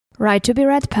Right to be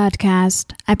Read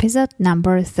podcast, episode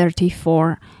number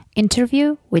 34,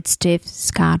 interview with Steve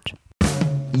Scott.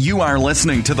 You are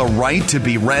listening to the Right to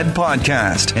be Read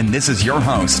podcast, and this is your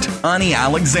host, Ani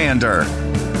Alexander.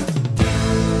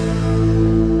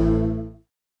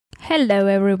 Hello,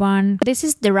 everyone. This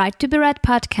is the Right to be Read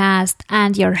podcast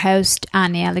and your host,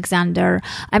 Ani Alexander.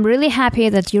 I'm really happy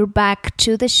that you're back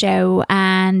to the show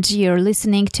and you're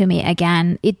listening to me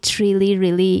again. It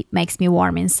really makes me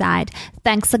warm inside.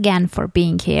 Thanks again for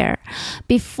being here.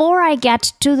 Before I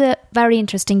get to the very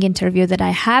interesting interview that I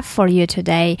have for you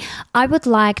today, I would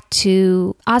like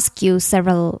to ask you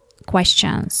several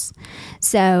questions.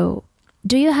 So,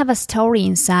 do you have a story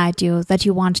inside you that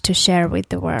you want to share with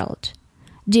the world?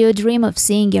 Do you dream of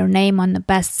seeing your name on the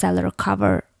bestseller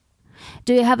cover?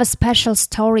 Do you have a special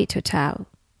story to tell?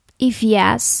 If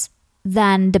yes,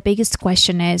 then the biggest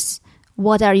question is,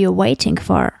 what are you waiting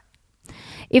for?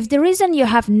 If the reason you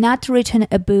have not written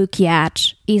a book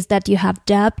yet is that you have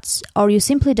doubts or you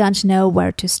simply don't know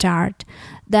where to start,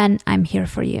 then I'm here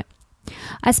for you.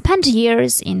 I spent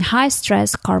years in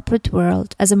high-stress corporate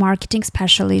world as a marketing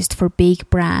specialist for big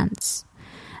brands.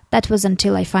 That was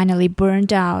until I finally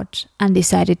burned out and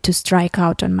decided to strike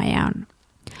out on my own.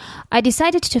 I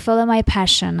decided to follow my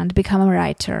passion and become a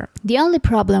writer. The only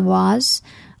problem was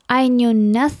I knew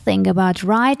nothing about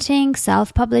writing,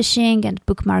 self-publishing, and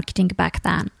book marketing back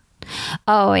then.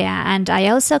 Oh yeah, and I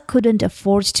also couldn't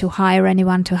afford to hire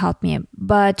anyone to help me.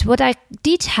 But what I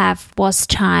did have was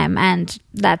time, and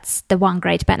that's the one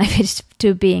great benefit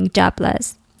to being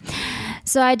jobless.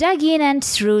 So I dug in and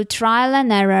through trial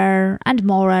and error and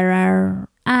more error,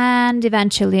 and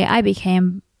eventually I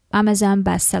became Amazon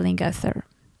best-selling author.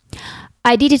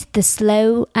 I did it the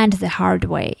slow and the hard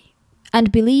way,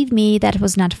 and believe me, that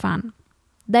was not fun.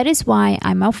 That is why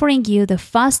I'm offering you the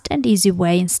fast and easy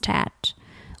way instead.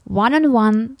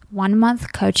 One-on-one,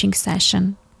 1-month coaching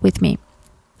session with me.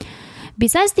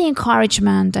 Besides the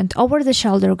encouragement and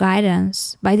over-the-shoulder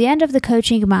guidance, by the end of the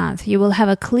coaching month, you will have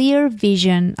a clear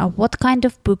vision of what kind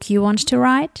of book you want to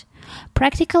write,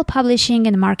 practical publishing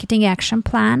and marketing action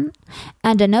plan,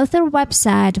 and an author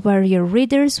website where your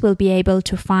readers will be able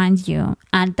to find you.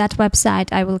 And that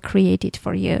website, I will create it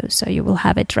for you, so you will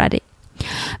have it ready.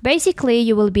 Basically,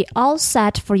 you will be all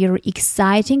set for your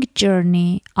exciting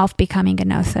journey of becoming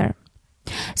an author.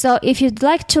 So if you'd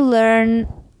like to learn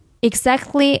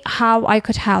exactly how I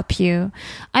could help you,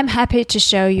 I'm happy to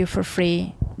show you for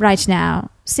free right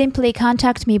now. Simply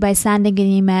contact me by sending an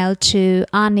email to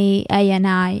Ani,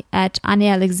 A-N-I, at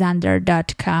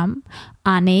anialexander.com,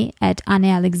 Ani at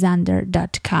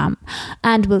anialexander.com,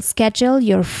 and we'll schedule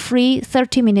your free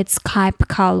 30-minute Skype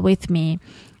call with me,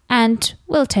 and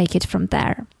we'll take it from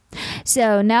there.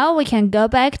 So now we can go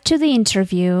back to the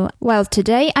interview. Well,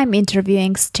 today I'm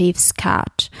interviewing Steve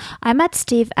Scott. I met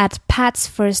Steve at Pat's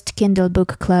First Kindle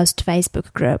Book Closed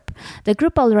Facebook group. The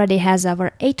group already has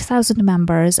over 8,000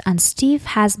 members, and Steve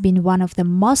has been one of the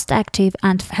most active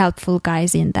and helpful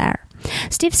guys in there.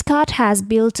 Steve Scott has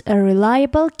built a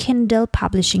reliable Kindle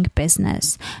publishing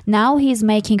business. Now he's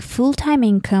making full-time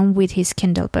income with his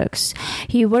Kindle books.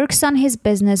 He works on his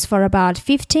business for about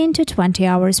 15 to 20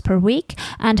 hours per week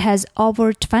and has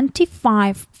over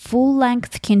 25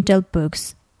 full-length Kindle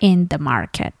books in the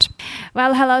market.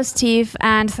 Well, hello, Steve,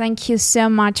 and thank you so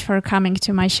much for coming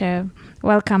to my show.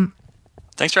 Welcome.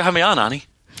 Thanks for having me on, Ani.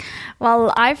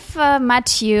 Well, I've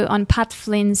met you on Pat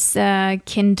Flynn's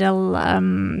Kindle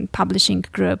publishing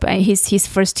group, his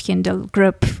first Kindle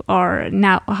group, or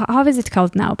now, how is it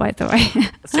called now, by the way?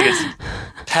 I think it's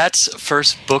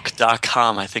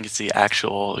patsfirstbook.com. I think it's the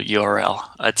actual URL.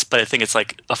 But I think it's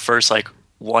like a first, like,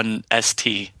 one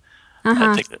ST.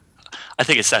 Uh-huh. I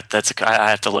think it's that. I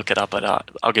have to look it up, but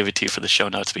I'll give it to you for the show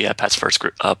notes. But yeah,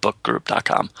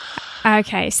 patsfirstbookgroup.com.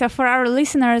 Okay, so for our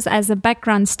listeners, as a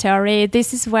background story,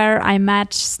 this is where I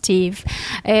met Steve.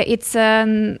 It's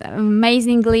an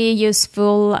amazingly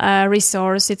useful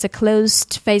resource. It's a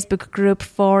closed Facebook group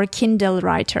for Kindle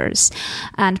writers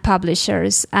and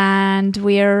publishers, and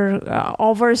we're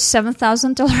over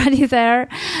 7,000 already there.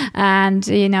 And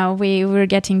you know, we're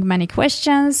getting many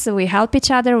questions. We help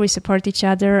each other, we support each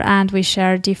other, and we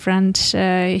share different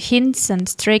hints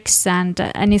and tricks and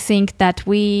anything that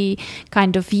we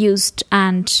kind of used,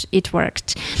 and it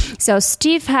worked. So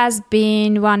Steve has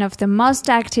been one of the most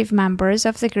active members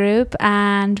of the group,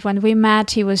 and when we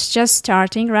met, he was just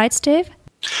starting, right, Steve?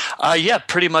 Yeah,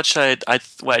 pretty much. I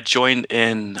joined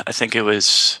in, I think it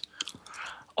was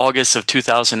August of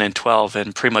 2012,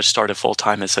 and pretty much started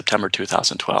full-time in September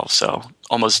 2012. So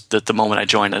almost the moment I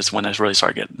joined is when I really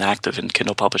started getting active in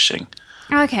Kindle publishing.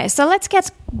 Okay, so let's get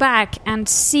back and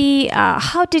see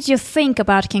how did you think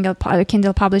about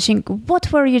Kindle publishing?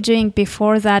 What were you doing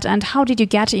before that, and how did you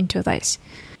get into this?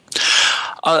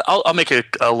 I'll make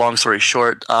a long story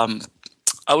short.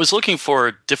 I was looking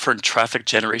for different traffic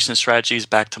generation strategies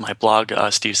back to my blog,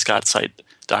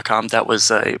 stevescottsite.com. That was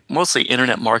a mostly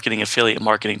internet marketing, affiliate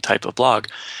marketing type of blog.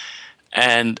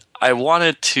 And I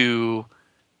wanted to...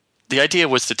 The idea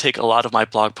was to take a lot of my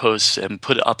blog posts and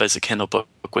put it up as a Kindle book,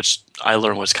 which I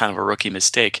learned was kind of a rookie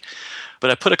mistake.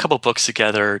 But I put a couple books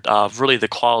together. Really, the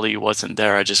quality wasn't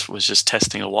there. I was just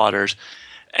testing the waters.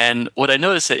 And what I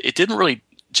noticed that it didn't really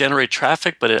generate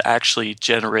traffic, but it actually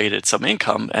generated some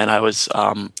income. And I was,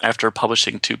 after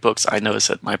publishing 2 books, I noticed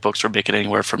that my books were making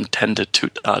anywhere from $10 to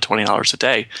 $20 a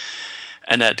day.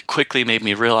 And that quickly made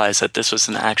me realize that this was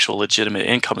an actual legitimate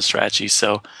income strategy.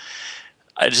 So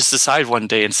I just decided one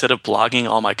day, instead of blogging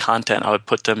all my content, I would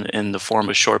put them in the form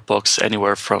of short books,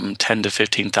 anywhere from 10 to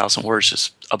 15,000 words,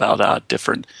 just about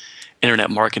different internet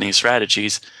marketing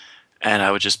strategies. And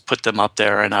I would just put them up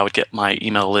there, and I would get my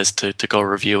email list to go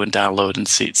review and download and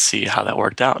see how that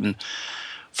worked out. And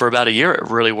for about a year, it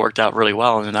really worked out really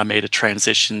well. And then I made a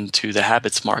transition to the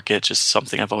habits market, just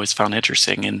something I've always found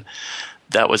interesting. And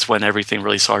that was when everything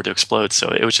really started to explode. So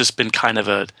it was just been kind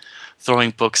of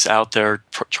throwing books out there,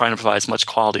 trying to provide as much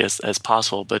quality as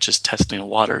possible, but just testing the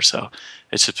water. So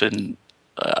it's just been,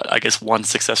 I guess, one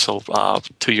successful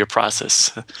 2-year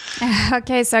process.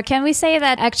 Okay, so can we say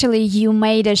that actually you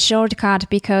made a shortcut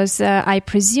because I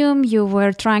presume you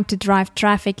were trying to drive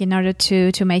traffic in order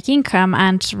to make income,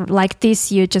 and like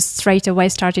this, you just straight away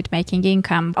started making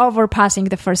income, overpassing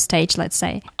the first stage, let's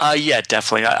say? Yeah,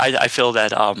 definitely. I feel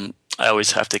that... I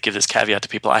always have to give this caveat to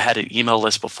people. I had an email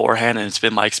list beforehand, and it's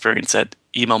been my experience that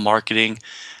email marketing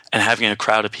and having a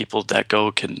crowd of people that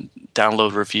can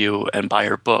download, review, and buy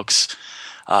your books,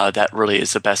 that really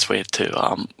is the best way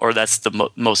to, or that's the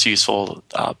most useful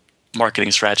marketing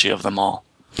strategy of them all.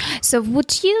 So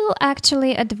would you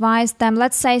actually advise them,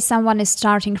 let's say someone is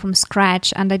starting from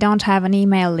scratch and they don't have an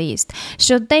email list,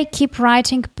 should they keep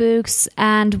writing books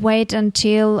and wait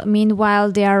until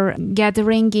meanwhile they are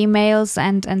gathering emails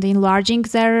and enlarging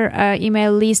their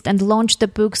email list and launch the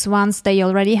books once they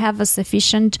already have a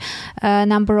sufficient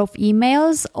number of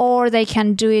emails, or they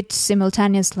can do it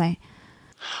simultaneously?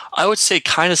 I would say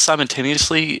kind of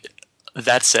simultaneously.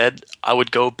 That said, I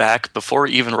would go back before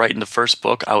even writing the first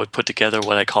book. I would put together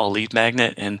what I call a lead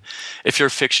magnet. And if you're a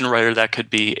fiction writer, that could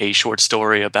be a short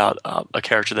story about a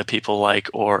character that people like,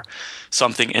 or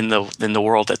something in the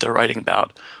world that they're writing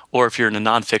about. Or if you're in the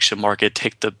nonfiction market,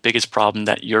 take the biggest problem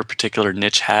that your particular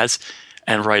niche has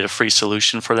and write a free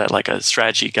solution for that, like a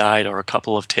strategy guide or a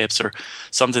couple of tips or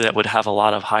something that would have a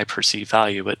lot of high perceived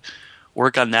value. But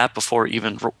work on that before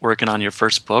even working on your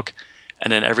first book.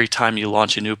 And then every time you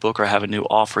launch a new book or have a new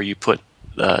offer, you put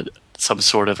some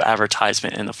sort of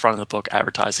advertisement in the front of the book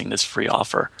advertising this free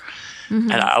offer. Mm-hmm.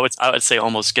 And I would say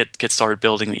almost get started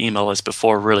building the email list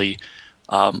before really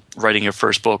writing your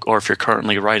first book, or if you're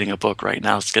currently writing a book right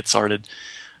now, get started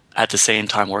at the same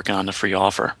time working on the free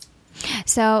offer.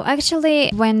 So actually,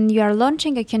 when you are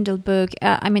launching a Kindle book,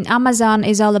 Amazon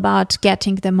is all about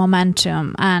getting the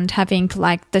momentum and having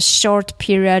like the short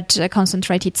period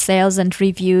concentrated sales and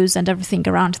reviews and everything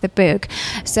around the book.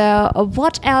 So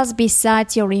what else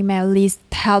besides your email list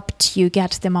helped you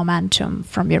get the momentum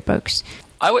from your books?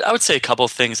 I would say a couple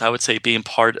of things. I would say being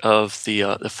part of the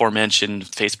aforementioned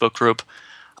Facebook group.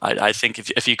 I think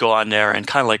if you go on there and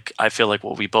kind of like, I feel like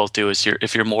what we both do is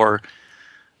if you're more...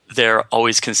 They're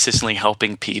always consistently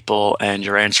helping people and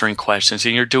you're answering questions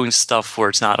and you're doing stuff where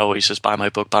it's not always just buy my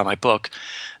book,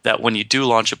 that when you do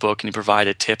launch a book and you provide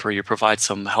a tip or you provide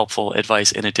some helpful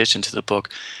advice in addition to the book,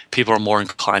 people are more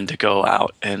inclined to go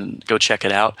out and go check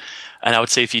it out. And I would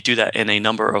say if you do that in a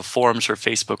number of forums or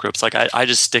Facebook groups, like I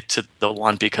just stick to the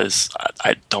one because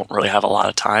I don't really have a lot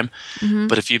of time. Mm-hmm.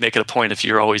 But if you make it a point, if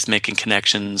you're always making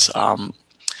connections,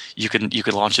 you can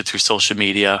launch it through social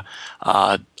media.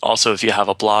 Also, if you have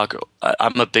a blog,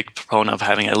 I'm a big proponent of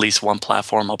having at least one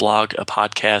platform, a blog, a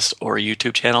podcast, or a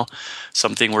YouTube channel,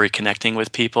 something where you're connecting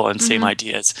with people. And same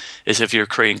ideas is if you're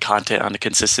creating content on a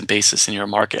consistent basis in your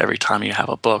market every time you have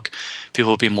a book,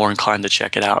 people will be more inclined to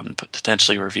check it out and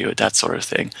potentially review it, that sort of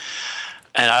thing.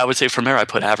 And I would say from there, I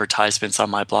put advertisements on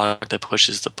my blog that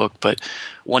pushes the book. But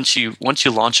once you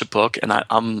launch a book, and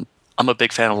I'm a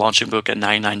big fan of launching a book at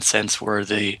 99 cents, where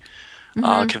the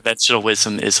conventional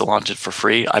wisdom is to launch it for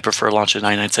free. I prefer launch at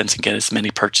 99 cents and get as many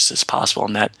purchases as possible.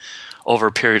 And that over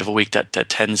a period of a week, that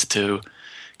tends to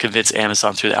convince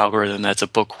Amazon through the algorithm that's a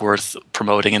book worth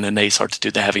promoting, and then they start to do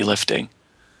the heavy lifting.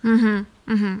 Mm-hmm.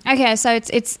 Okay, so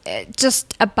it's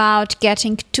just about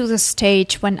getting to the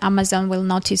stage when Amazon will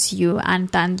notice you and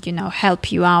then,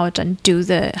 help you out and do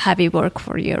the heavy work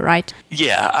for you, right?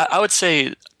 Yeah, I would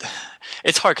say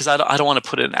it's hard because I don't want to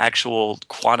put it in actual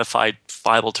quantified,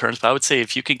 viable terms, but I would say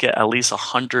if you could get at least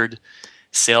 100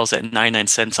 sales at 99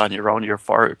 cents on your own, you're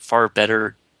far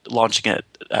better launching it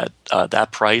at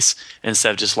that price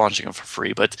instead of just launching it for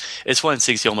free. But it's one of the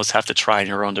things you almost have to try on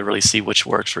your own to really see which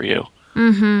works for you.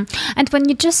 Mm-hmm. And when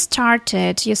you just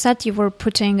started, you said you were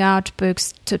putting out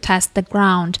books to test the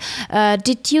ground.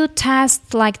 Did you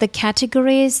test like the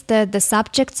categories, the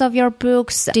subjects of your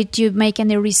books? Did you make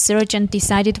any research and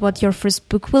decided what your first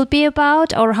book will be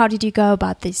about? Or how did you go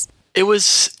about this? It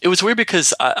was weird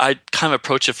because I kind of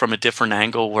approached it from a different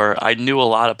angle where I knew a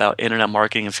lot about internet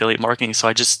marketing, affiliate marketing. So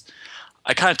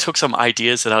I kind of took some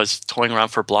ideas that I was toying around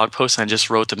for blog posts and I just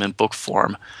wrote them in book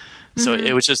form. So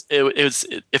it was just it was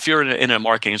if you're in internet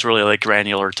marketing, it's really like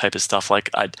granular type of stuff. Like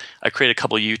I created a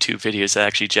couple of YouTube videos that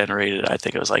actually generated, I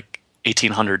think it was like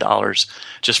 $1,800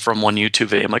 just from one YouTube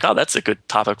video. I'm like, oh, that's a good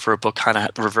topic for a book. Kind of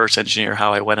reverse engineer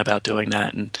how I went about doing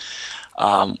that, and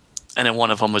then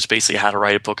one of them was basically how to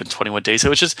write a book in 21 days.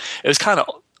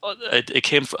 It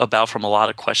came about from a lot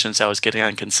of questions I was getting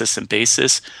on a consistent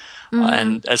basis.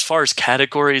 And as far as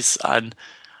categories,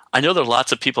 I know there are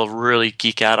lots of people really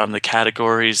geek out on the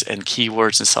categories and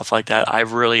keywords and stuff like that. I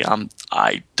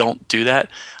don't do that.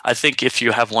 I think if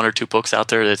you have one or two books out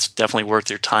there, it's definitely worth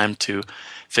your time to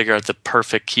figure out the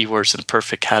perfect keywords and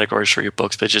perfect categories for your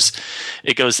books. But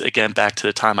it goes again back to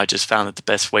the time I just found that the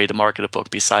best way to market a book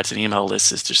besides an email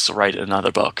list is just to write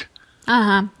another book.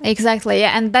 Exactly.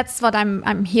 Yeah, and that's what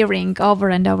I'm hearing over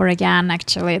and over again,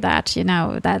 actually, that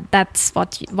that's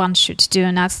what one should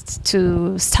do, not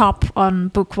to stop on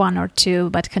book one or two,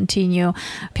 but continue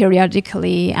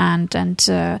periodically and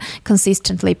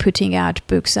consistently putting out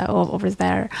books over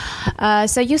there.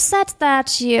 So you said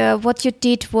that what you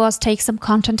did was take some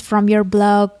content from your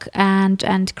blog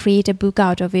and create a book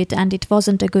out of it, and it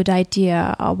wasn't a good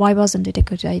idea. Why wasn't it a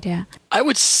good idea? I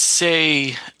would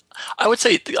say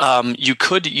you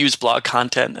could use blog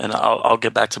content, and I'll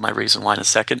get back to my reason why in a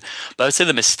second. But I would say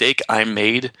the mistake I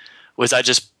made was I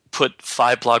just put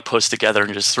 5 blog posts together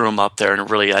and just threw them up there, and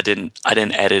really I didn't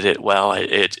edit it well.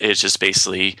 It just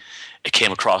basically it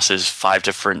came across as 5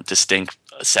 different distinct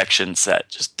sections that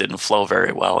just didn't flow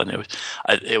very well, and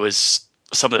it was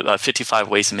some of the 55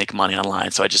 ways to make money online.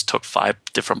 So I just took 5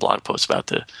 different blog posts about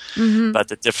the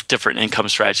different income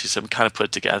strategies and kind of put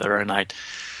it together, and I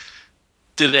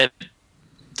did a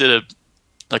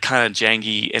kind of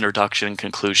jangy introduction and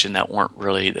conclusion that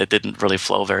didn't really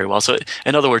flow very well. So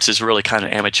in other words, it's really kind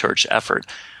of amateurish effort.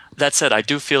 That said, I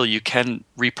do feel you can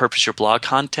repurpose your blog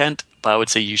content, but I would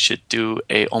say you should do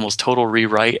a almost total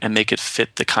rewrite and make it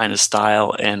fit the kind of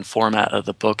style and format of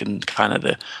the book and kind of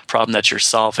the problem that you're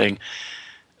solving.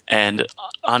 And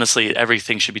honestly,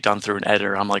 everything should be done through an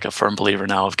editor. I'm like a firm believer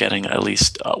now of getting at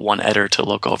least one editor to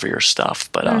look over your stuff.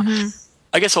 But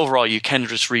I guess overall you can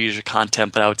just reuse your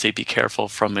content, but I would say be careful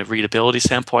from a readability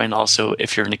standpoint. And also,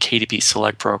 if you're in a KDP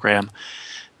Select program,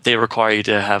 they require you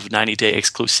to have 90-day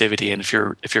exclusivity, and if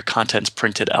your content's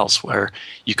printed elsewhere,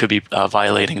 you could be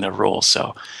violating their rules.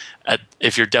 So,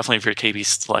 if you're KDP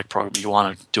Select program, you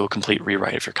want to do a complete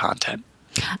rewrite of your content.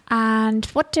 And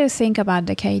what do you think about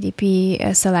the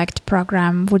KDP Select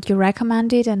program? Would you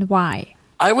recommend it, and why?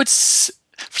 I would see.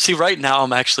 Right now,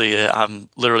 I'm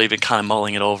literally been kind of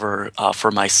mulling it over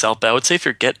for myself. But I would say if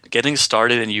you're getting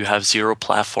started and you have zero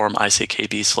platform, I say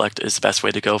KDP Select is the best way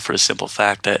to go, for the simple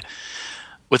fact that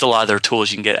with a lot of their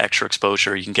tools, you can get extra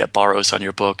exposure. You can get borrows on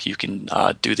your book. You can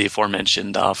do the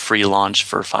aforementioned free launch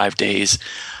for 5 days.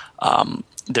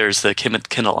 There's the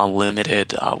Kindle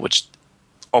Unlimited, which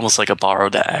almost like a borrow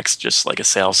that acts just like a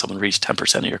sale. Someone reads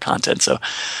 10% of your content. So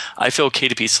I feel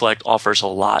KDP Select offers a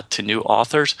lot to new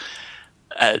authors.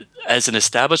 As an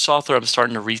established author, I'm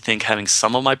starting to rethink having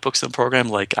some of my books in the program.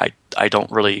 Like I don't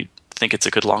really think it's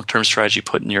a good long-term strategy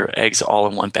putting your eggs all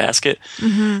in one basket.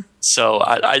 So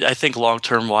I think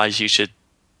long-term wise, you should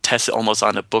test it almost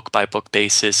on a book-by-book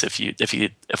basis.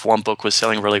 If one book was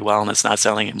selling really well and it's not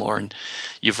selling anymore, and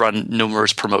you've run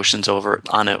numerous promotions over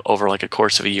like a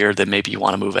course of a year, then maybe you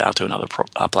want to move it out to another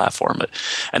platform.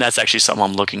 And that's actually something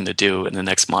I'm looking to do in the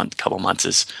next couple months,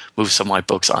 is move some of my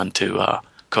books onto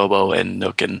Kobo and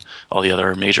Nook and all the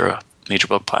other major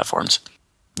book platforms.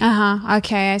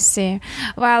 Okay, I see.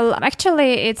 Well,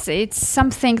 actually, it's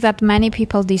something that many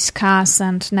people discuss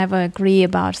and never agree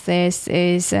about. This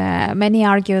is many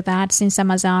argue that since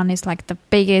Amazon is like the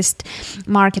biggest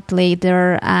market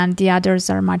leader and the others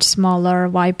are much smaller,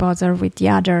 why bother with the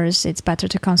others? It's better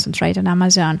to concentrate on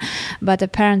Amazon. But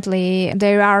apparently,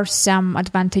 there are some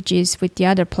advantages with the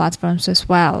other platforms as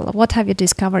well. What have you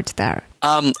discovered there?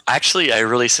 Actually,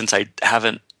 since I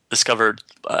haven't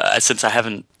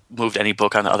moved any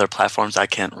book on the other platforms, I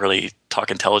can't really talk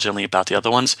intelligently about the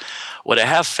other ones. What I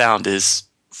have found is,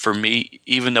 for me,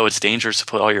 even though it's dangerous to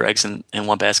put all your eggs in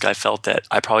one basket, I felt that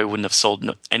I probably wouldn't have sold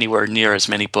anywhere near as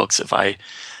many books if I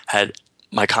had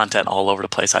my content all over the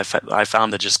place. I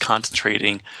found that just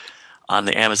concentrating on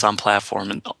the Amazon platform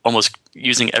and almost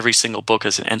using every single book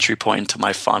as an entry point into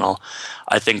my funnel,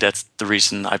 I think that's the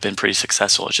reason I've been pretty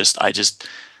successful. I just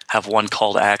have one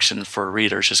call to action for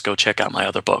readers: just go check out my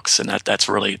other books, and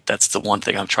that's the one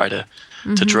thing I'm trying to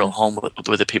drill home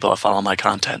with the people that follow my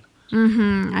content.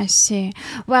 I see.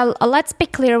 Well, let's be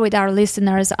clear with our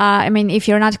listeners. I mean, if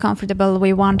you're not comfortable,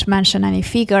 we won't mention any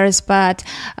figures, but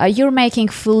you're making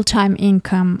full-time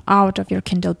income out of your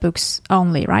Kindle books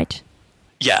only, right?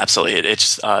 Yeah, absolutely.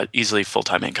 It's easily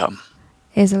full-time income.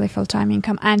 Easily full-time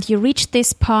income. And you reached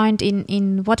this point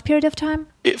in what period of time?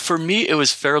 For me, it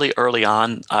was fairly early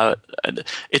on.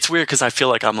 It's weird because I feel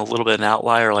like I'm a little bit an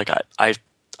outlier. Like I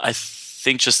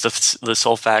think just the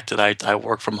sole fact that I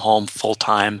work from home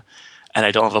full-time and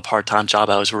I don't have a part-time job,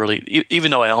 I was really,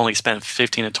 even though I only spent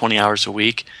 15 to 20 hours a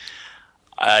week,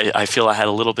 I feel I had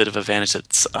a little bit of advantage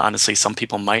that honestly some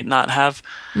people might not have.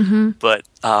 But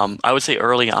I would say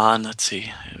early on,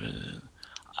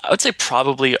 I would say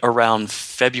probably around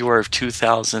February of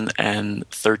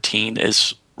 2013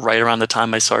 is right around the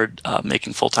time I started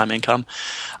making full-time income.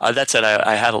 That said,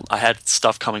 I had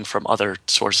stuff coming from other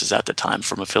sources at the time,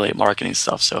 from affiliate marketing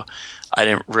stuff, so I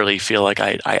didn't really feel like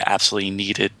I absolutely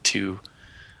needed to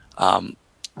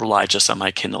rely just on my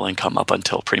Kindle income up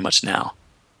until pretty much now.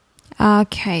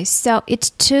 Okay, so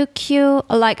it took you,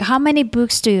 like, how many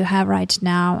books do you have right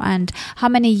now, and how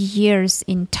many years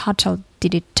in total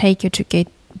did it take you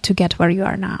to get where you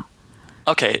are now?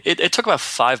 Okay, it took about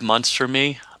 5 months for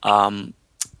me.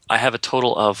 I have a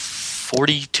total of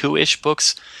 42-ish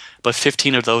books, but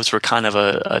 15 of those were kind of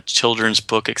a children's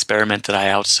book experiment that I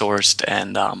outsourced,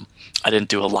 and I didn't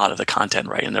do a lot of the content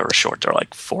right, and they were short. They're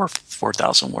like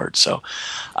 4,000 words. So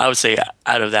I would say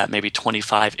out of that, maybe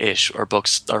 25-ish are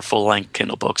books, are full-length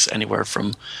Kindle books, anywhere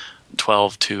from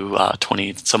 12 to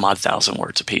 20 some odd thousand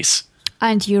words a piece.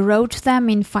 And you wrote them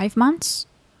in 5 months?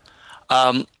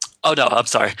 Oh no, I'm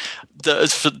sorry.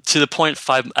 To the point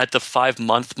at the 5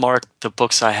 month mark, the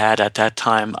books I had at that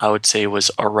time, I would say was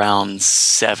around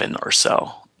 7 or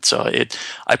so. So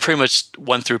I pretty much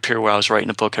went through a period where I was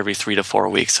writing a book every 3 to 4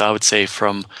 weeks. So I would say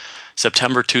from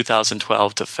September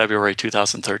 2012 to February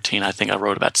 2013, I think I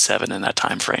wrote about 7 in that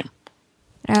time frame.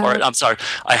 Or I'm sorry,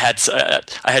 I had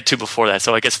 2 before that,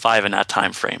 so I guess 5 in that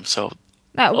time frame. So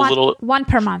one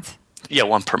per month. Yeah,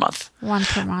 1 per month. 1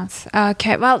 per month.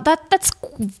 Okay, well, that's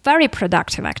very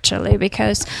productive, actually,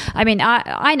 because, I mean,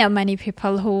 I know many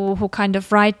people who kind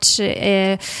of write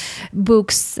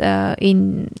books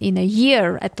in a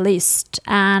year at least,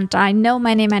 and I know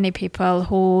many people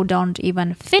who don't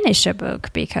even finish a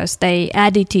book because they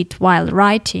edit it while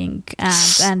writing,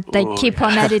 and they keep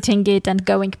on editing it and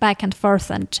going back and forth,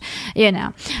 and, you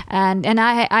know. And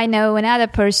I know another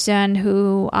person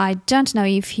who I don't know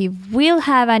if he will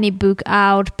have any book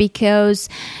out because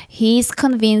he's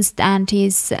convinced and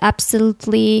he's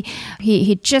absolutely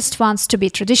he just wants to be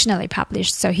traditionally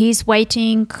published, so he's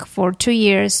waiting for 2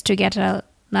 years to get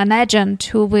an agent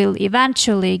who will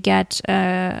eventually get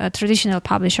a traditional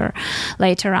publisher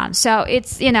later on. So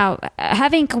it's, you know,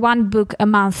 having 1 book a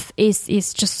month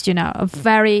is just, you know,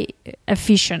 very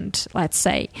efficient, let's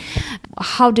say.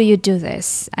 How do you do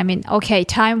this? I mean, okay,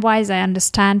 time-wise, I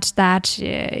understand that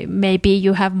maybe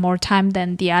you have more time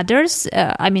than the others.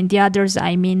 I mean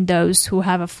those who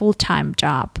have a full-time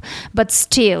job. But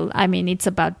still, I mean, it's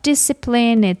about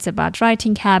discipline, it's about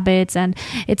writing habits, and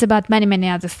it's about many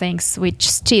other things which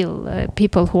still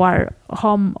people who are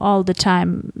home all the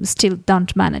time still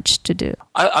don't manage to do.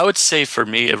 I would say for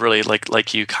me, it really,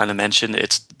 like you kind of mentioned,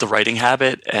 it's the writing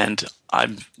habit, and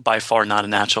I'm by far not a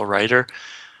natural writer,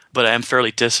 but I am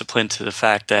fairly disciplined to the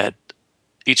fact that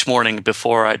each morning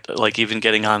before I, like, even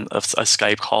getting on a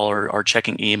Skype call or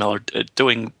checking email or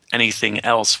doing anything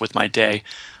else with my day,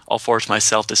 I'll force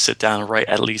myself to sit down and write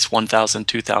at least 1,000,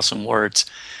 2,000 words.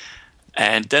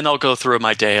 And then I'll go through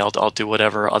my day. I'll do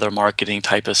whatever other marketing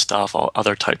type of stuff,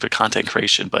 other type of content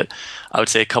creation. But I would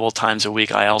say a couple times a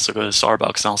week, I also go to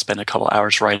Starbucks and I'll spend a couple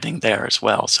hours writing there as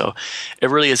well. So it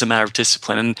really is a matter of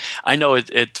discipline. And I know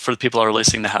it for the people who are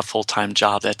listening to have full-time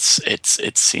job, it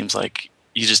seems like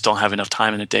you just don't have enough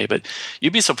time in a day. But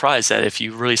you'd be surprised that if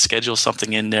you really schedule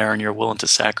something in there and you're willing to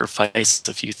sacrifice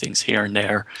a few things here and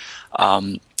there,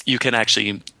 you can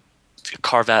actually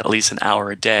carve out at least an hour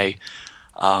a day.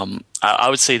 I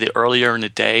would say the earlier in the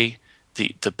day,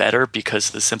 the better, because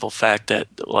of the simple fact that,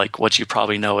 like, what you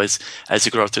probably know is as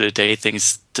you grow through the day,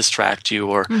 things distract you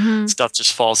or stuff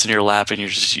just falls in your lap and you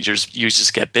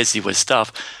just get busy with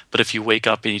stuff. But if you wake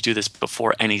up and you do this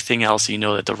before anything else, you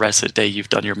know that the rest of the day you've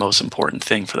done your most important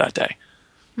thing for that day.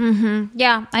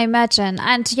 Yeah, I imagine.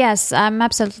 And yes, I'm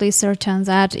absolutely certain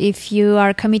that if you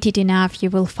are committed enough, you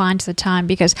will find the time,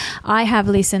 because I have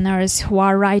listeners who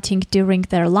are writing during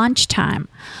their lunchtime.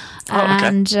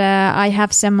 And I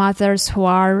have some others who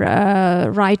are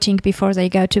writing before they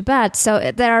go to bed.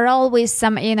 So there are always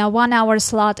some, 1 hour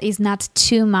slot is not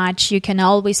too much. You can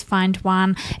always find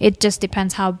one. It just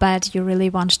depends how bad you really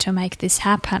want to make this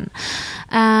happen.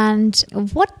 And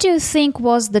what do you think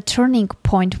was the turning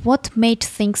point? What made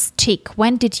things tick?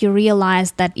 When did you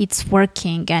realize that it's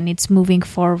working and it's moving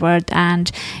forward, and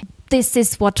this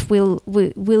is what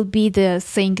will be the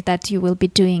thing that you will be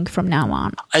doing from now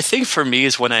on? I think for me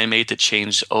is when I made the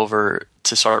change over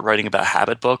to start writing about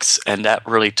habit books. And that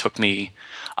really took me,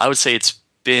 I would say it's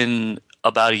been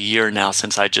about a year now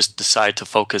since I just decided to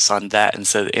focus on that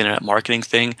instead of the internet marketing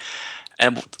thing.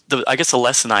 And I guess the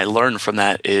lesson I learned from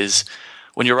that is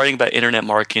when you're writing about internet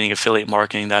marketing, affiliate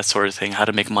marketing, that sort of thing, how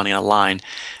to make money online,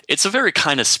 it's a very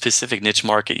kind of specific niche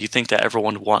market. You think that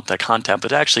everyone would want that content,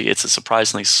 but actually it's a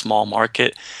surprisingly small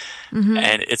market.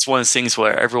 And it's one of those things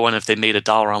where everyone, if they made $1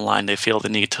 online, they feel the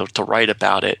need to write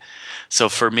about it. So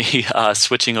for me,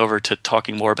 switching over to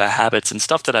talking more about habits and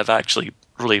stuff that I've actually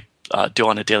really do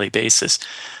on a daily basis,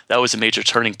 that was a major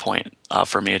turning point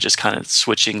for me, just kind of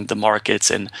switching the markets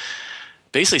and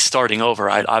basically starting over.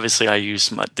 I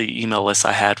used the email list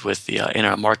I had with the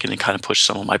internet marketing to kind of push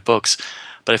some of my books,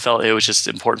 but I felt it was just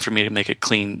important for me to make a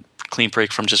clean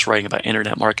break from just writing about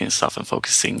internet marketing stuff and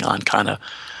focusing on kind of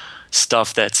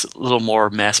stuff that's a little more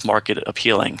mass market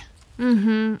appealing.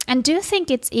 And do you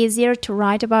think it's easier to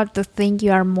write about the thing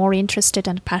you are more interested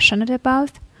and passionate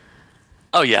about?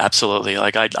 Oh yeah, absolutely.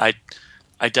 Like I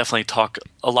definitely talk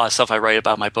a lot of stuff I write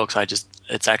about my books.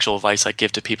 It's actual advice I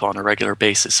give to people on a regular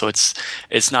basis. So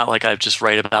it's not like I just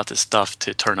write about this stuff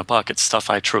to turn a buck. It's stuff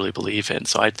I truly believe in.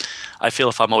 So I feel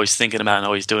if I'm always thinking about it and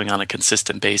always doing it on a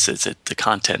consistent basis, the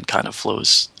content kind of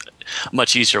flows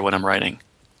much easier when I'm writing.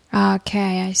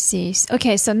 Okay, I see.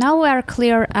 Okay, so now we are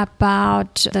clear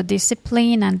about the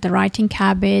discipline and the writing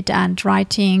habit and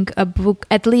writing a book,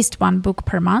 at least one book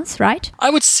per month, right? I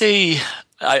would say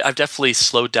I've definitely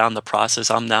slowed down the process.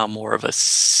 I'm now more of a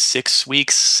 6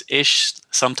 weeks-ish,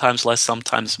 sometimes less,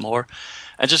 sometimes more.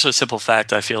 And just for a simple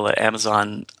fact, I feel that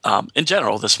Amazon, in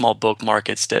general, the small book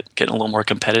market's getting a little more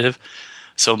competitive.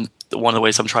 So one of the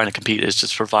ways I'm trying to compete is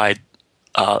just provide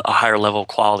a higher level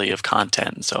quality of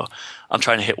content. So I'm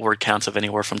trying to hit word counts of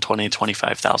anywhere from 20 to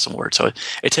 25,000 words. So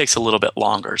it takes a little bit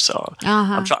longer. So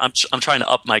I'm trying to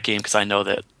up my game because I know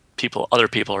that other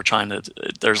people are trying to.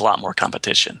 There's a lot more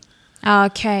competition.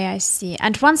 Okay, I see.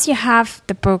 And once you have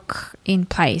the book in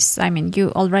place, I mean,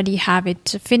 you already have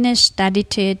it finished,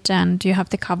 edited, and you have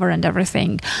the cover and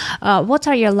everything. What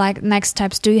are your next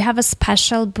steps? Do you have a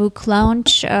special book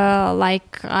launch,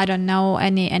 I don't know,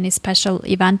 any special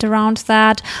event around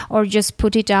that, or just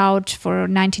put it out for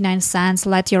 99 cents,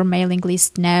 let your mailing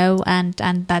list know, and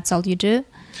that's all you do?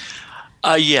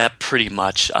 Yeah, pretty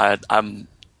much. I'm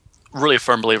really a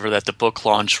firm believer that the book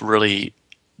launch really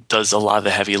does a lot of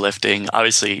the heavy lifting.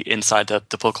 Obviously, inside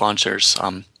the book launch, there's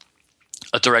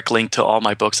a direct link to all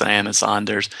my books on Amazon.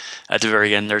 There's at the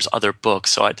very end, there's other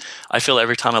books. So I feel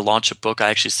every time I launch a book, I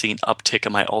actually see an uptick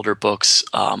in my older books,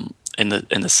 in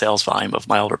the sales volume of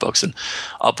my older books, and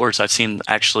upwards. I've seen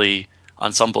actually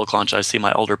on some book launch, I see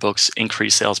my older books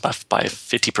increase sales by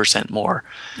 50% more.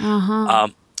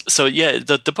 So yeah,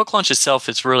 the book launch itself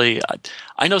is really,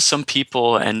 I know some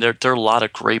people, and there are a lot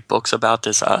of great books about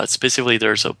this. Specifically,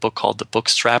 there's a book called The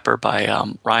Bookstrapper by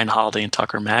Ryan Holiday and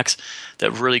Tucker Max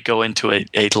that really go into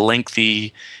a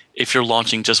lengthy, if you're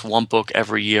launching just one book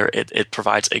every year, it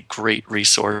provides a great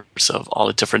resource of all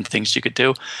the different things you could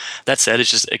do. That said,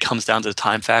 it comes down to the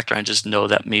time factor. I just know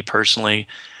that me personally,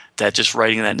 that just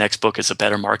writing that next book is a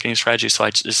better marketing strategy. So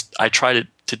I try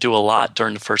to do a lot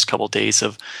during the first couple of days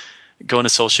of going to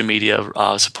social media,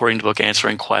 supporting the book,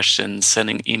 answering questions,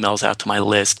 sending emails out to my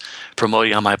list,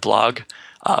 promoting on my blog,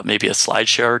 maybe a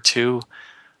SlideShare or two.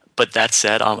 But that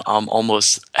said, I'm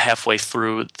almost halfway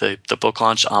through the book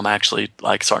launch. I'm actually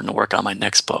like starting to work on my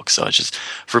next book. So it's just,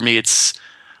 for me, it's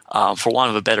for want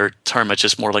of a better term, it's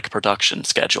just more like a production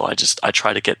schedule. I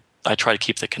try to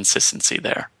keep the consistency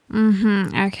there.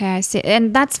 Okay, I see.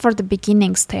 And that's for the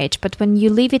beginning stage. But when you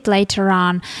leave it later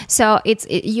on, so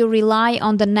you rely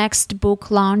on the next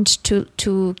book launch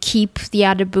to keep the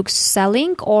other books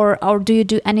selling, or do you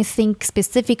do anything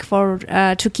specific for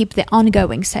to keep the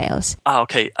ongoing sales?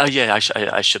 Okay. Yeah,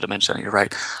 I should have mentioned that. You're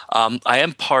right. I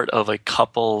am part of a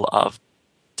couple of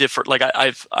different. Like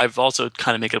I've also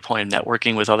kind of make it a point of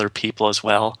networking with other people as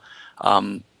well.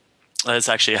 It's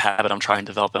actually a habit I'm trying to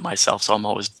develop it myself. So I'm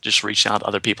always just reaching out to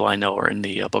other people I know are in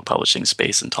the book publishing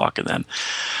space and talking to them.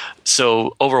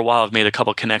 So over a while, I've made a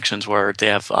couple connections where they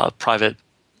have private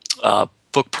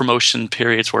book promotion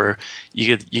periods where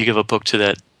you give a book to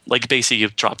that. Like basically, you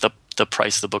drop the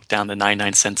price of the book down to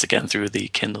 99 cents again through the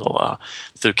Kindle,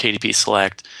 through KDP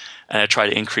Select, and I try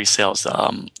to increase sales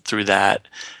through that.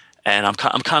 And I'm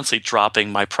constantly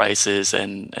dropping my prices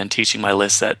and teaching my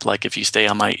list that, like, if you stay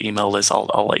on my email list,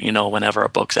 I'll let you know whenever a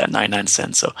book's at 99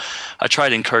 cents. So I try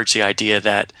to encourage the idea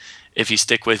that if you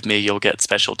stick with me, you'll get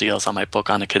special deals on my book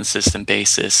on a consistent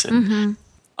basis. And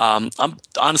I'm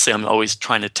always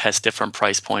trying to test different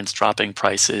price points, dropping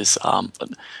prices. I'm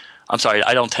sorry,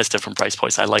 I don't test different price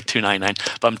points. I like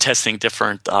 $2.99, but I'm testing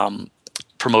different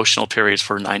promotional periods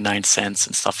for 99 cents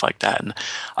and stuff like that. And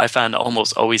I found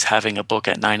almost always having a book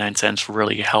at 99 cents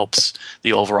really helps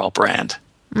the overall brand.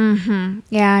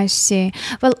 Yeah, I see.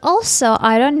 Well, also,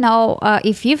 I don't know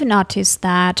if you've noticed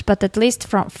that, but at least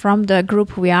from the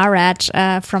group we are at,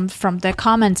 from the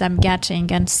comments I'm getting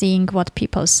and seeing what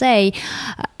people say,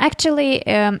 actually,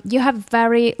 you have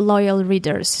very loyal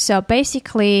readers. So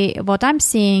basically, what I'm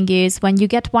seeing is when you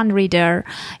get one reader,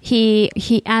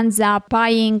 he ends up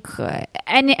buying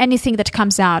anything that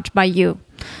comes out by you,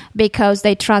 because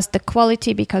they trust the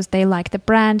quality, because they like the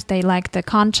brand, they like the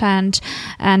content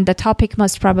and the topic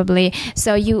most probably.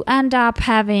 So you end up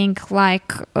having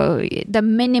like the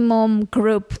minimum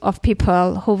group of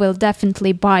people who will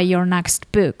definitely buy your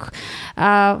next book.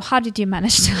 How did you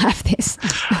manage to have this?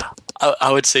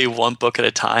 I would say one book at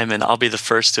a time, and I'll be the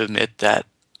first to admit that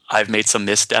I've made some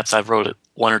missteps. I've wrote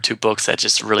one or two books that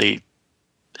just really,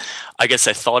 I guess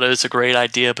I thought it was a great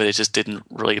idea, but it just didn't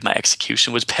really, my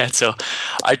execution was bad. So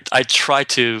I try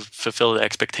to fulfill the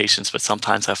expectations, but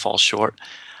sometimes I fall short.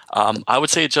 I would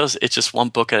say it's just one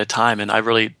book at a time. And I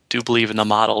really do believe in the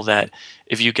model that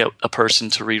if you get a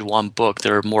person to read one book,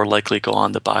 they're more likely to go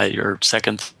on to buy your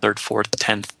second, third, fourth,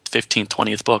 10th, 15th,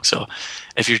 20th book. So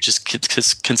if you just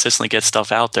consistently get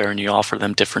stuff out there and you offer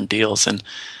them different deals, and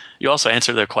you also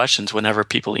answer their questions whenever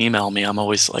people email me, I'm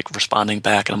always like responding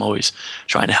back, and I'm always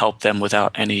trying to help them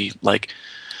without any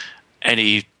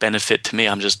benefit to me.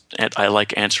 I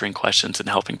like answering questions and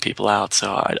helping people out.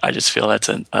 So I just feel that's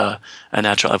a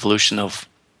natural evolution of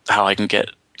how I can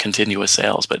get continuous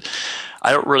sales. But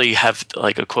I don't really have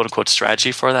like a quote unquote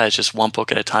strategy for that. It's just one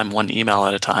book at a time, one email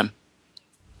at a time.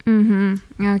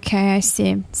 Okay, I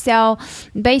see. So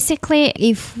basically,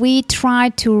 if we try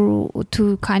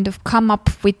to kind of come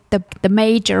up with the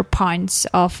major points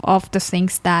of the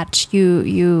things that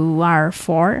you are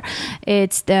for,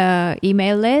 it's the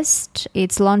email list,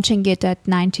 it's launching it at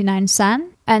 99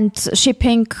 cents, and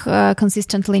shipping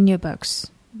consistently new books.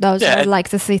 Those are like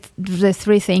the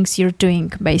three things you're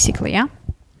doing, basically, yeah?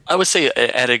 I would say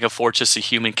adding just a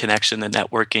human connection, the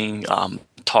networking,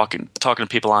 talking to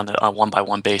people on a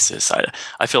one-by-one basis.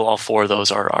 I feel all four of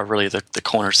those are really the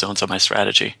cornerstones of my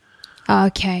strategy.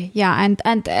 Okay, yeah,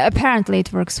 and apparently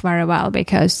it works very well,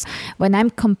 because when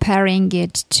I'm comparing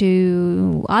it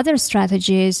to other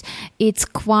strategies, it's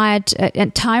quite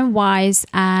time-wise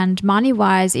and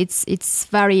money-wise, it's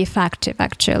very effective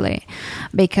actually,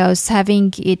 because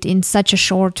having it in such a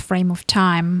short frame of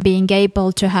time, being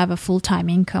able to have a full-time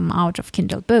income out of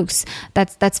Kindle books,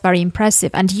 that's very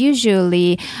impressive. And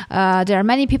usually there are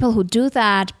many people who do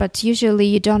that, but usually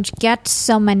you don't get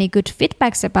so many good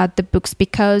feedbacks about the books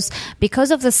because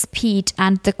of the speed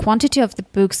and the quantity of the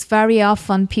books. Very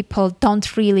often people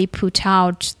don't really put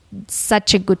out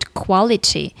such a good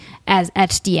quality as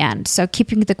at the end. So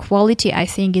keeping the quality, I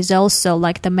think, is also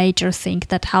like the major thing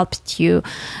that helps you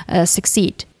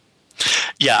succeed.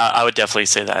 Yeah, I would definitely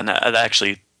say that. And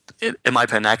actually, in my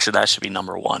opinion, actually that should be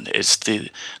number one. Is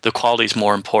the quality is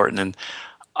more important. And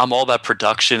I'm all about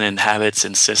production and habits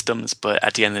and systems, but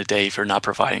at the end of the day, if you're not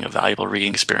providing a valuable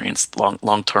reading experience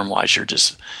long term wise,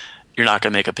 you're you're not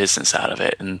going to make a business out of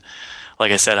it. And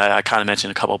like I said, I kind of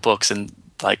mentioned a couple of books, and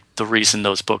like the reason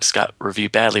those books got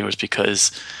reviewed badly was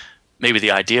because maybe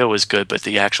the idea was good, but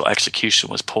the actual execution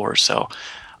was poor. So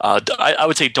I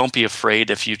would say don't be afraid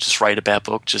if you just write a bad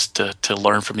book, just to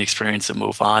learn from the experience and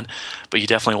move on. But you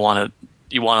definitely want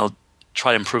to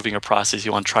try improving your process.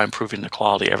 You want to try improving the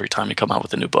quality every time you come out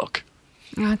with a new book.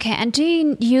 Okay, and do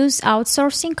you use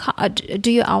outsourcing?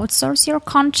 Do you outsource your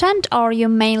content, or you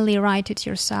mainly write it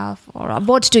yourself? Or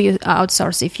what do you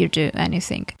outsource if you do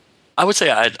anything? I would say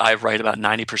I write about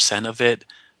 90% of it.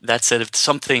 That said,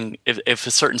 if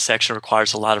a certain section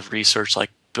requires a lot of research, like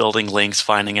building links,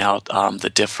 finding out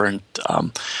the different,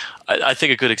 I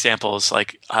think a good example is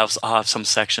like I'll have some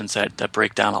sections that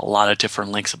break down a lot of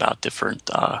different links about different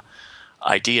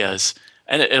ideas,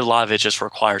 and a lot of it just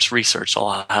requires research. So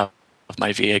I'll have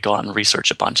my VA go out and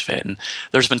research a bunch of it. And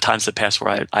there's been times in the past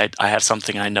where I have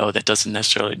something I know that doesn't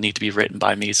necessarily need to be written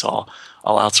by me, so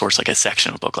I'll outsource like a section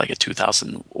of a book, like a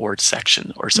 2,000 word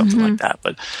section or something like that.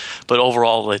 But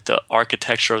overall, like the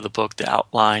architecture of the book, the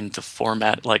outline, the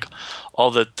format, like all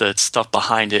the stuff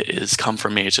behind it is come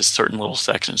from me. It's just certain little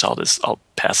sections I'll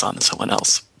pass on to someone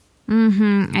else.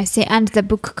 I see. And the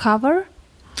book cover?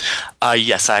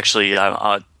 Yes, actually,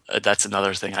 that's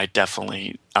another thing I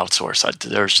definitely outsource.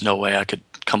 There's no way I could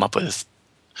come up with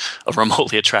a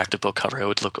remotely attractive book cover. It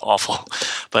would look awful.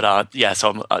 But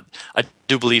so I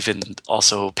do believe in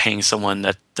also paying someone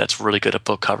that's really good at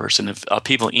book covers. And if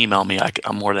people email me,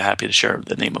 I'm more than happy to share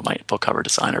the name of my book cover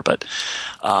designer. But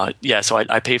so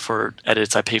I pay for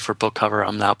edits. I pay for book cover.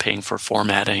 I'm now paying for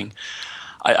formatting.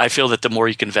 I feel that the more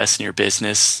you can invest in your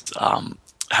business,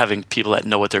 having people that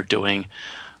know what they're doing,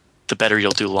 the better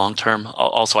you'll do long term.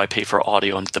 Also, I pay for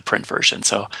audio and the print version.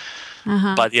 So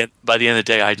by the end of the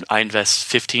day, I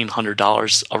invest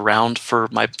 $1,500 around for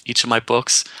each of my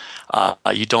books.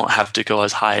 You don't have to go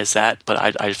as high as that,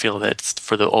 but I feel that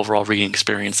for the overall reading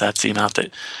experience, that's the amount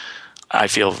that I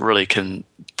feel really can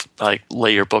like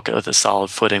lay your book with a solid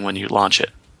footing when you launch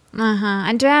it.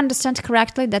 And do I understand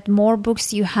correctly that more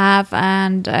books you have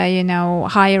and,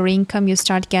 higher income you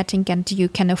start getting and you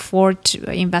can afford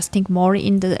investing more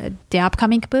in the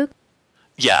upcoming book?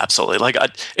 Yeah, absolutely. Like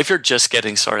if you're just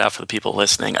getting started out, for the people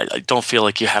listening, I don't feel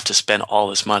like you have to spend all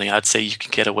this money. I'd say you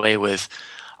can get away with,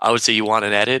 I would say you want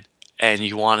an edit and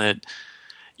you want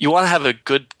to have a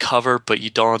good cover, but you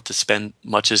don't have to spend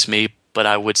much as me. But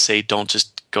I would say don't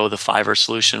just go the Fiverr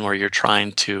solution where you're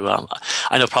trying to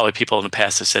I know probably people in the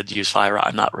past have said use Fiverr.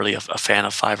 I'm not really a fan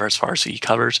of Fiverr as far as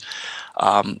e-covers.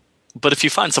 But if you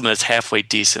find something that's halfway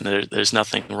decent, there's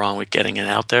nothing wrong with getting it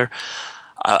out there.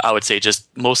 I would say just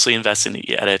mostly invest in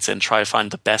the edits and try to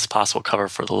find the best possible cover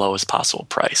for the lowest possible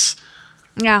price.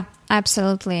 Yeah,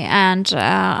 absolutely. And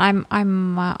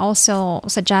I'm also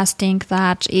suggesting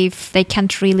that if they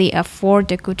can't really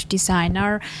afford a good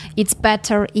designer, it's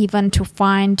better even to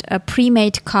find a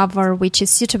pre-made cover which is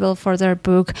suitable for their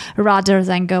book rather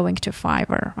than going to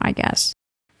Fiverr, I guess.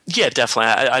 Yeah,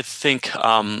 definitely. I think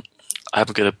I'm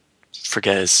going to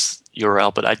forget his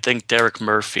URL, but I think Derek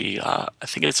Murphy, I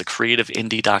think it's a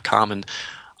creativeindie.com, and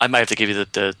I might have to give you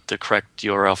the correct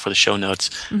URL for the show notes,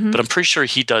 but I'm pretty sure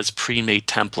he does pre-made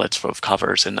templates of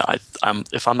covers, and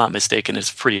if I'm not mistaken,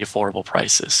 it's pretty affordable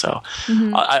prices. So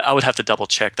I would have to double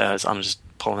check that, as I'm just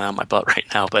pulling it out of my butt right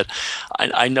now. But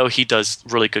I know he does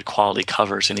really good quality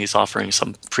covers, and he's offering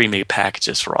some pre-made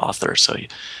packages for authors, so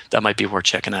that might be worth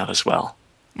checking out as well.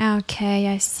 Okay,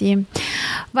 I see.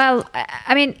 Well,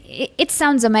 I mean, it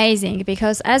sounds amazing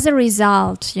because as a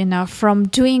result, from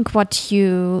doing what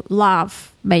you love,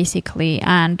 basically,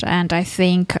 and I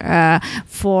think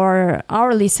for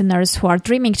our listeners who are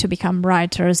dreaming to become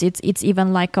writers, it's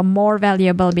even like a more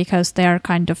valuable because they're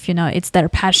kind of, it's their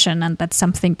passion and that's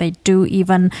something they do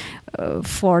even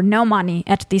for no money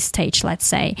at this stage, let's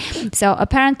say. So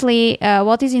apparently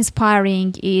what is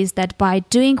inspiring is that by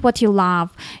doing what you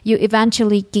love, you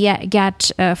eventually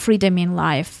get freedom in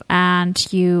life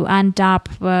and you end up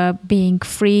being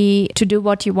free to do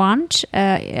what you want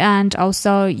and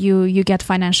also you get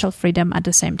financial freedom at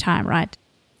the same time, right?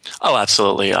 Oh,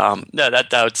 absolutely.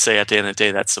 That I would say at the end of the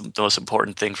day, that's the most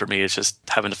important thing for me is just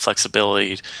having the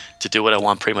flexibility to do what I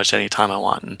want pretty much any time I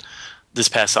want. And this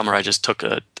past summer, I just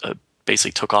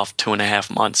basically took off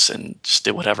 2.5 months and just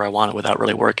did whatever I wanted without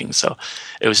really working. So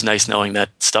it was nice knowing that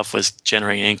stuff was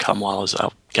generating income while I was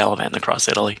out gallivanting across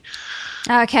Italy.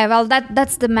 Okay, well,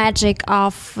 that's the magic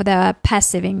of the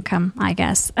passive income, I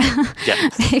guess. Yeah.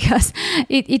 Because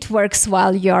it works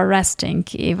while you're resting,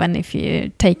 even if you're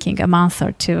taking a month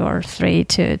or 2 or 3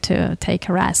 to take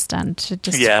a rest and to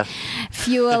just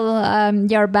fuel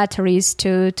your batteries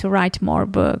to write more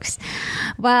books.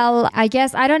 Well, I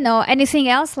guess, I don't know, anything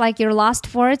else, like your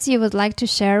last words you would like to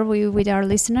share with our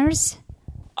listeners?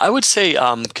 I would say,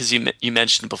 because you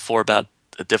mentioned before about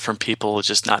the different people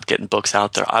just not getting books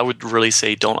out there, I would really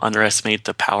say don't underestimate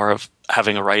the power of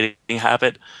having a writing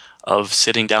habit, of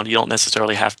sitting down. You don't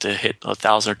necessarily have to hit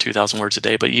 1,000 or 2,000 words a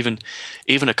day, but even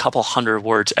a couple hundred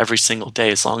words every single day,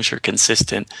 as long as you're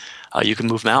consistent, you can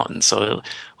move mountains. So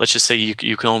let's just say you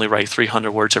can only write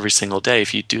 300 words every single day.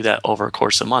 If you do that over a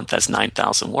course of a month, that's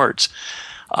 9,000 words.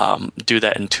 Do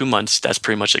that in 2 months, that's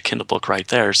pretty much a Kindle book right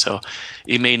there. So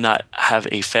you may not have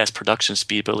a fast production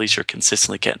speed, but at least you're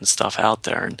consistently getting stuff out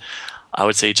there. And I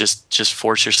would say just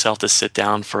force yourself to sit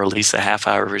down for at least a half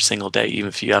hour every single day, even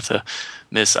if you have to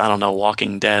miss, I don't know,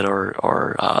 Walking Dead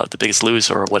or The Biggest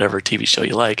Loser or whatever TV show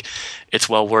you like. It's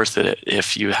well worth it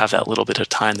if you have that little bit of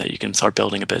time that you can start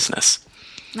building a business.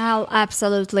 Well,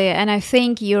 absolutely. And I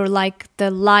think you're like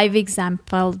the live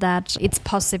example that it's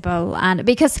possible. And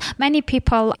because many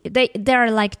people, there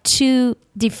are like 2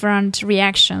 different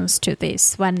reactions to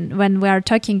this. When we are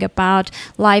talking about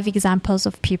live examples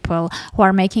of people who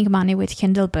are making money with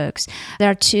Kindle books,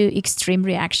 there are 2 extreme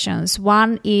reactions.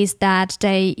 One is that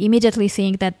they immediately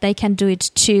think that they can do it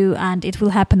too and it will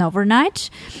happen overnight.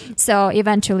 So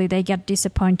eventually they get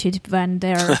disappointed when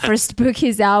their first book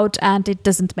is out and it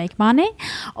doesn't make money.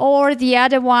 Or the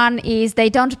other one is they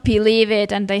don't believe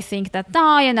it and they think that,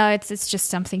 no, it's just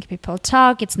something people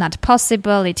talk, it's not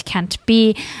possible, it can't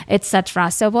be, etc.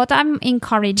 So what I'm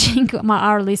encouraging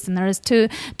our listeners to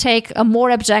take a more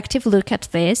objective look at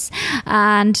this.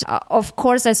 And of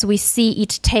course, as we see,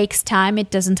 it takes time.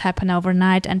 It doesn't happen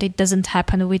overnight and it doesn't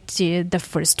happen with the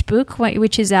first book,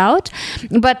 which is out.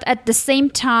 But at the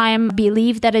same time,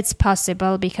 believe that it's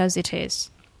possible because it is.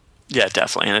 Yeah,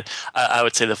 definitely. And I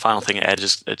would say the final thing,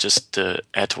 just to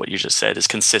add to what you just said, is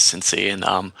consistency and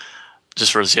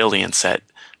just resilience. That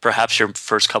perhaps your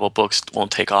first couple books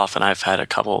won't take off, and I've had a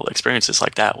couple experiences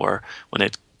like that where when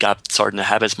it got started in the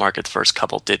habits market, the first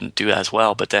couple didn't do as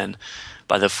well, but then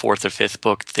by the 4th or 5th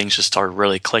book, things just started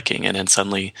really clicking, and then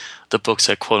suddenly the books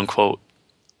that quote unquote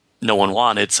no one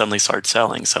wanted suddenly started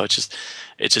selling. So it's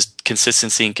just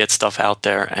consistency and get stuff out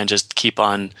there, and just keep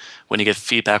on. When you get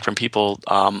feedback from people,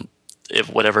 if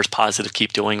whatever's positive,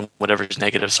 keep doing. Whatever's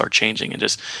negative, start changing, and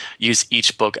just use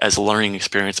each book as a learning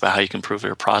experience about how you can improve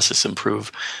your process,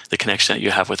 improve the connection that you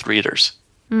have with readers.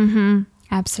 Mm-hmm.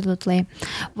 Absolutely.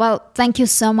 Well, thank you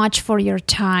so much for your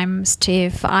time,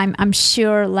 Steve. I'm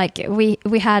sure like we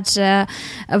had a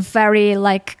very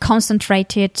like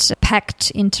concentrated,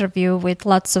 packed interview with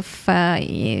lots of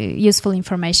useful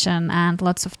information and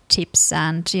lots of tips,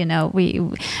 and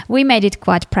we made it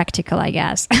quite practical, I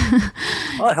guess.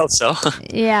 Well, I hope so.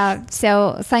 Yeah.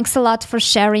 So thanks a lot for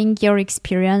sharing your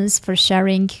experience, for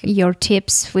sharing your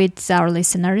tips with our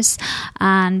listeners,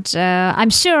 and I'm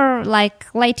sure like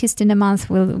latest in a month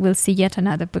we'll see yet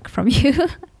another book from you.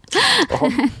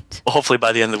 Hopefully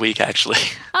by the end of the week, actually.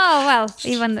 Oh, well,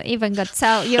 even good.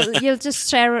 So you'll just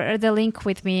share the link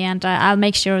with me, and I'll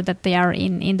make sure that they are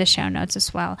in the show notes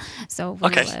as well. So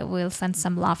we'll send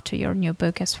some love to your new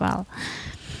book as well.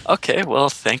 Okay, well,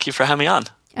 thank you for having me on.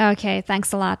 Okay,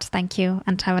 thanks a lot. Thank you,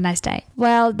 and have a nice day.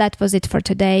 Well, that was it for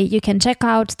today. You can check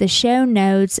out the show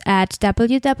notes at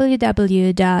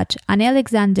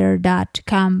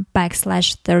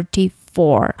www.anialexander.com/34.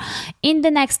 In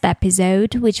the next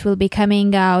episode, which will be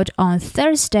coming out on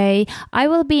Thursday, I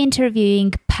will be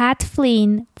interviewing Pat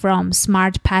Flynn from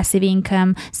Smart Passive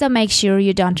Income, so make sure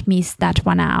you don't miss that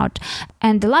one out.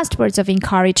 And the last words of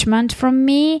encouragement from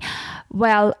me,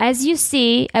 well, as you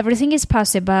see, everything is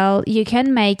possible. You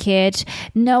can make it.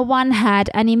 No one had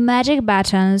any magic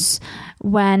buttons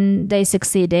when they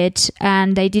succeeded,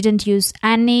 and they didn't use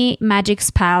any magic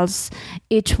spells.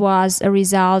 It was a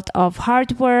result of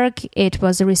hard work. It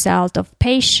was a result of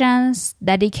patience,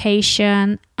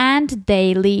 dedication, and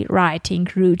daily writing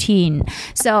routine.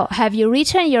 So have you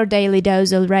written your daily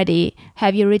dose already?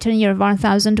 Have you written your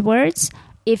 1,000 words?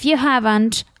 If you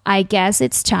haven't, I guess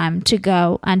it's time to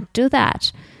go and do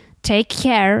that. Take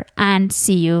care and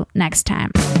see you next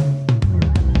time.